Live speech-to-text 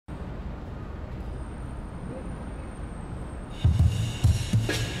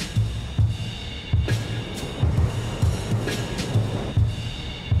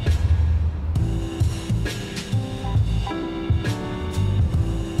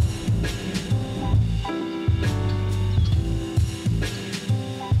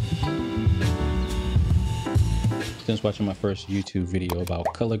Since watching my first YouTube video about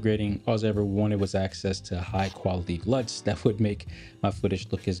color grading, all I ever wanted was access to high quality LUTs that would make my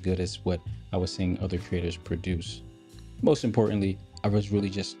footage look as good as what I was seeing other creators produce. Most importantly, I was really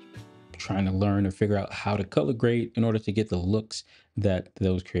just trying to learn or figure out how to color grade in order to get the looks that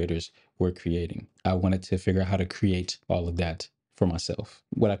those creators were creating. I wanted to figure out how to create all of that for myself.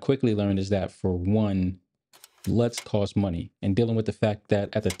 What I quickly learned is that, for one, LUTs cost money, and dealing with the fact that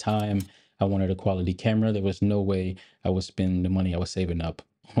at the time I wanted a quality camera, there was no way I would spend the money I was saving up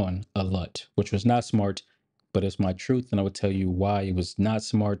on a LUT, which was not smart, but it's my truth, and I would tell you why it was not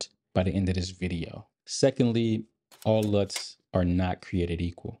smart by the end of this video. Secondly, all LUTs are not created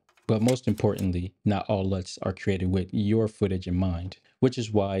equal. But most importantly, not all LUTs are created with your footage in mind, which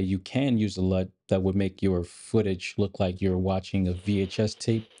is why you can use a LUT that would make your footage look like you're watching a VHS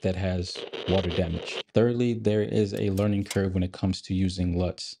tape that has water damage. Thirdly, there is a learning curve when it comes to using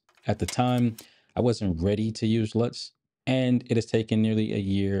LUTs. At the time, I wasn't ready to use LUTs, and it has taken nearly a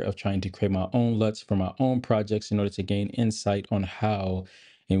year of trying to create my own LUTs for my own projects in order to gain insight on how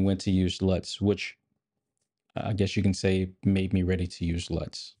and when to use LUTs, which I guess you can say made me ready to use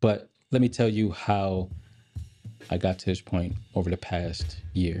LUTs. But let me tell you how I got to this point over the past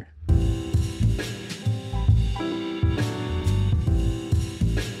year.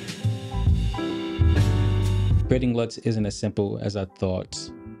 Creating LUTs isn't as simple as I thought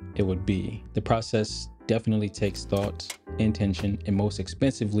it would be. The process definitely takes thought, intention, and most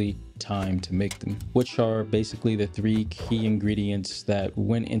expensively, time to make them, which are basically the three key ingredients that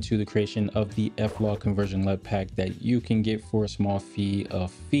went into the creation of the REC Conversion LUT pack that you can get for a small fee of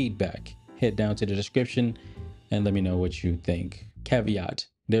feedback. Head down to the description and let me know what you think. Caveat,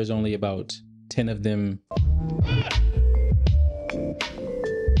 there's only about 10 of them.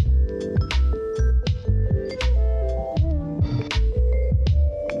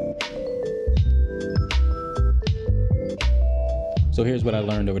 So here's what I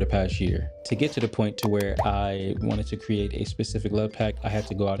learned over the past year. To get to the point to where I wanted to create a specific LUT pack, I had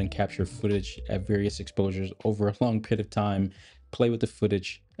to go out and capture footage at various exposures over a long period of time, play with the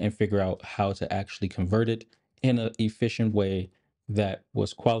footage, and figure out how to actually convert it in an efficient way that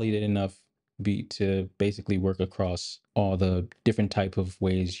was quality enough to basically work across all the different type of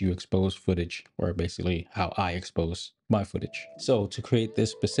ways you expose footage, or basically how I expose my footage. So to create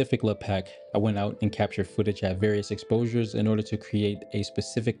this specific LUT pack, I went out and captured footage at various exposures in order to create a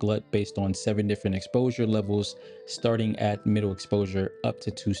specific LUT based on 7 different exposure levels, starting at middle exposure up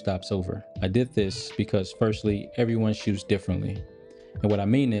to 2 stops over. I did this because, firstly, everyone shoots differently. And what I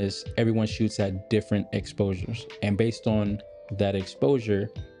mean is everyone shoots at different exposures, and based on that exposure,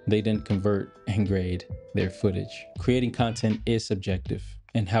 they then convert and grade their footage. Creating content is subjective,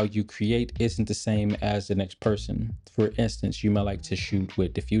 and how you create isn't the same as the next person. For instance, you might like to shoot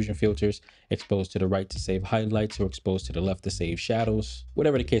with diffusion filters, exposed to the right to save highlights or exposed to the left to save shadows,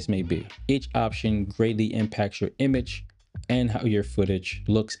 whatever the case may be. Each option greatly impacts your image and how your footage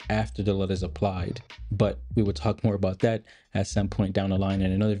looks after the LUT is applied. But we will talk more about that at some point down the line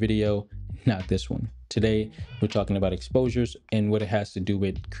in another video, not this one. Today, we're talking about exposures and what it has to do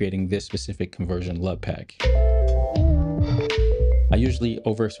with creating this specific conversion LUT pack. I usually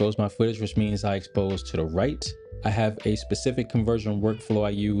overexpose my footage, which means I expose to the right. I have a specific conversion workflow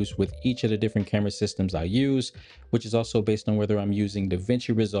I use with each of the different camera systems I use, which is also based on whether I'm using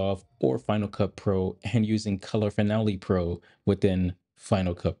DaVinci Resolve or Final Cut Pro, and using Color Finale Pro within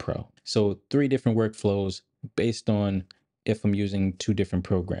Final Cut Pro. So 3 different workflows based on if I'm using 2 different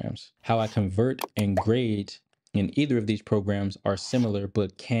programs. How I convert and grade in either of these programs are similar,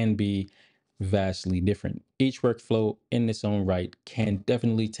 but can be vastly different. Each workflow in its own right can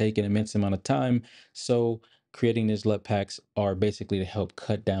definitely take an immense amount of time. So creating these LUT packs are basically to help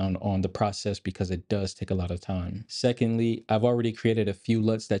cut down on the process, because it does take a lot of time. Secondly, I've already created a few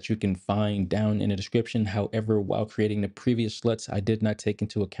LUTs that you can find down in the description. However, while creating the previous LUTs, I did not take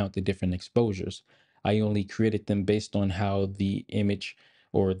into account the different exposures. I only created them based on how the image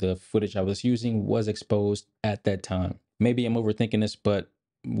or the footage I was using was exposed at that time. Maybe I'm overthinking this, but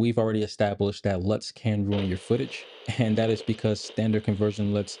we've already established that LUTs can ruin your footage, and that is because standard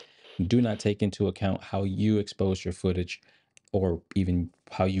conversion LUTs do not take into account how you expose your footage or even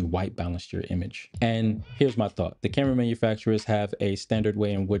how you white balance your image. And here's my thought. The camera manufacturers have a standard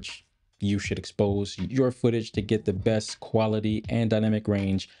way in which you should expose your footage to get the best quality and dynamic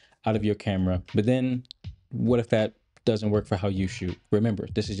range out of your camera. But then what if that doesn't work for how you shoot? Remember,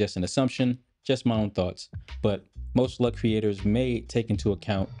 this is just an assumption, just my own thoughts, but Most LUT creators may take into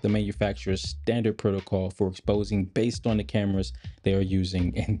account the manufacturer's standard protocol for exposing based on the cameras they are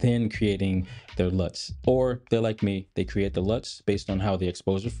using and then creating their LUTs. Or they're like me, they create the LUTs based on how they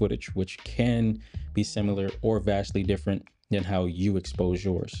expose their footage, which can be similar or vastly different than how you expose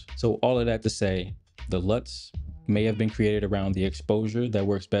yours. So all of that to say, the LUTs may have been created around the exposure that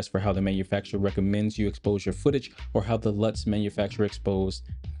works best for how the manufacturer recommends you expose your footage, or how the LUTs manufacturer expose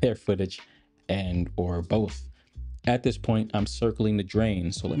their footage, and or both. At this point, I'm circling the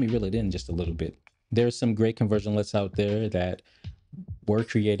drain, so let me reel it in just a little bit. There's some great conversion LUTs out there that were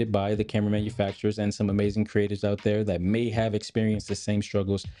created by the camera manufacturers, and some amazing creators out there that may have experienced the same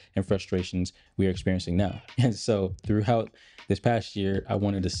struggles and frustrations we are experiencing now. And so throughout this past year, I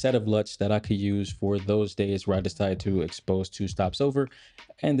wanted a set of LUTs that I could use for those days where I decided to expose 2 stops over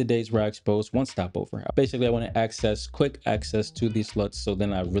and the days where I expose 1 stop over. Basically, I want to quick access to these LUTs, so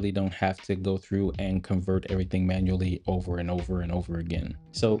then I really don't have to go through and convert everything manually over and over and over again.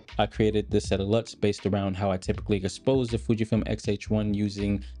 So I created this set of LUTs based around how I typically expose the Fujifilm X-H1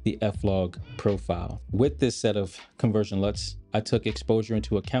 using the F-Log profile. With this set of conversion LUTs, I took exposure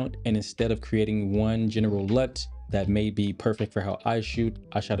into account, and instead of creating one general LUT that may be perfect for how I shoot,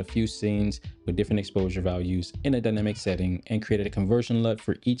 I shot a few scenes with different exposure values in a dynamic setting and created a conversion LUT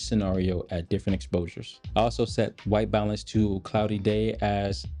for each scenario at different exposures. I also set white balance to cloudy day,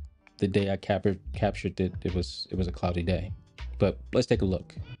 as the day I captured it, it was a cloudy day. But let's take a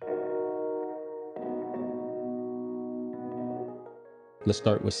look. Let's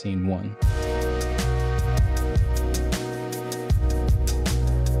start with scene 1.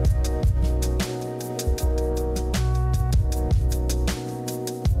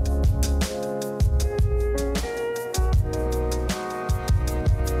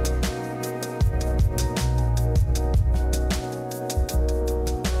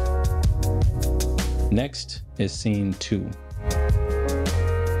 Next is scene 2.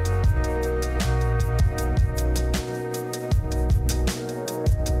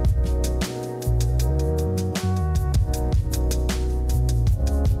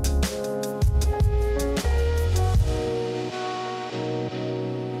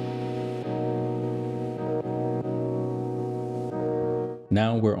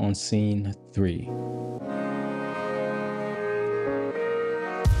 Now we're on scene 3.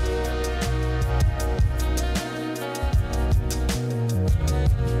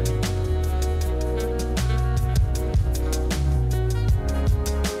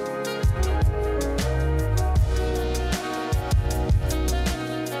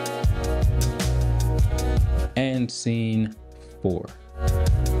 And scene 4.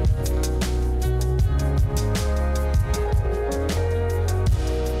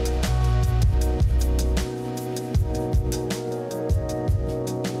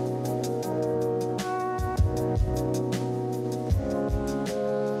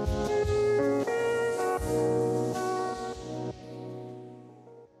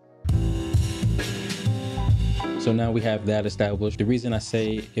 So now we have that established. The reason I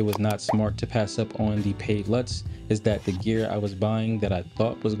say it was not smart to pass up on the paid LUTs is that the gear I was buying that I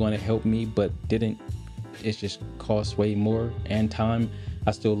thought was going to help me but didn't, it just cost way more and time.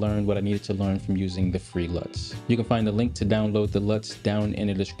 I still learned what I needed to learn from using the free LUTs. You can find the link to download the LUTs down in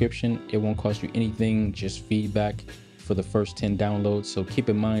the description. It won't cost you anything, just feedback for the first 10 downloads. So keep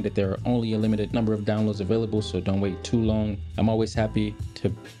in mind that there are only a limited number of downloads available, so don't wait too long. I'm always happy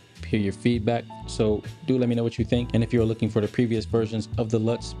to hear your feedback, so do let me know what you think. And if you're looking for the previous versions of the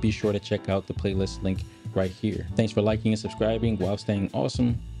LUTs, be sure to check out the playlist link right here. Thanks for liking and subscribing. While staying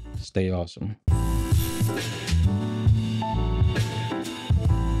awesome, stay awesome.